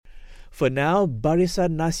For now,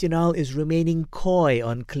 Barisan Nasional is remaining coy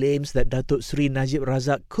on claims that Datuk Seri Najib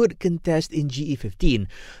Razak could contest in GE15.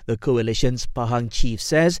 The coalition's Pahang chief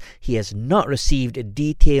says he has not received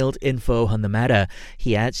detailed info on the matter.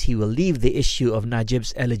 He adds he will leave the issue of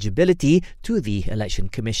Najib's eligibility to the Election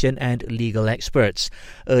Commission and legal experts.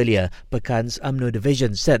 Earlier, Pekan's UMNO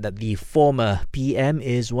division said that the former PM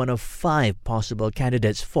is one of 5 possible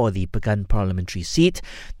candidates for the Pekan parliamentary seat.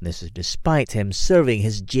 This is despite him serving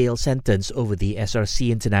his jail sentence over the SRC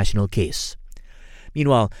international case.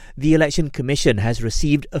 Meanwhile, the Election Commission has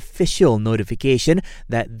received official notification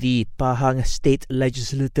that the Pahang State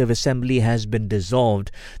Legislative Assembly has been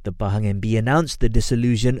dissolved. The Pahang MB announced the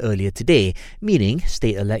dissolution earlier today, meaning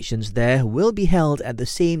state elections there will be held at the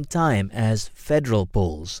same time as federal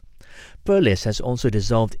polls. Perlis has also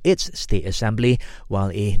dissolved its state assembly,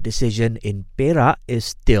 while a decision in Perak is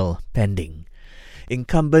still pending.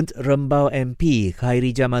 Incumbent Rembau MP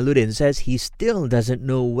Khairi Jamaluddin says he still doesn't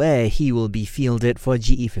know where he will be fielded for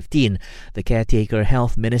GE15. The caretaker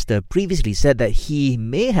health minister previously said that he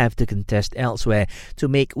may have to contest elsewhere to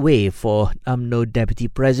make way for UMNO Deputy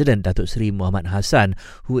President Datuk Seri Muhammad Hassan,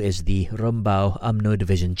 who is the Rembau UMNO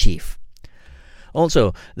Division Chief.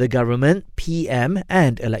 Also, the government, PM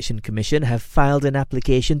and Election Commission have filed an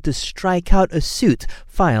application to strike out a suit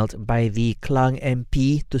filed by the Klang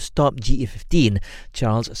MP to stop GE15.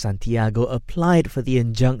 Charles Santiago applied for the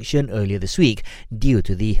injunction earlier this week due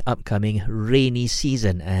to the upcoming rainy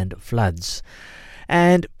season and floods.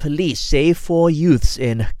 And police say 4 youths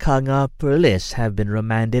in Kanga Perlis have been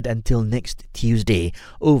remanded until next Tuesday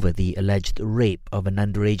over the alleged rape of an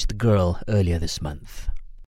underage girl earlier this month.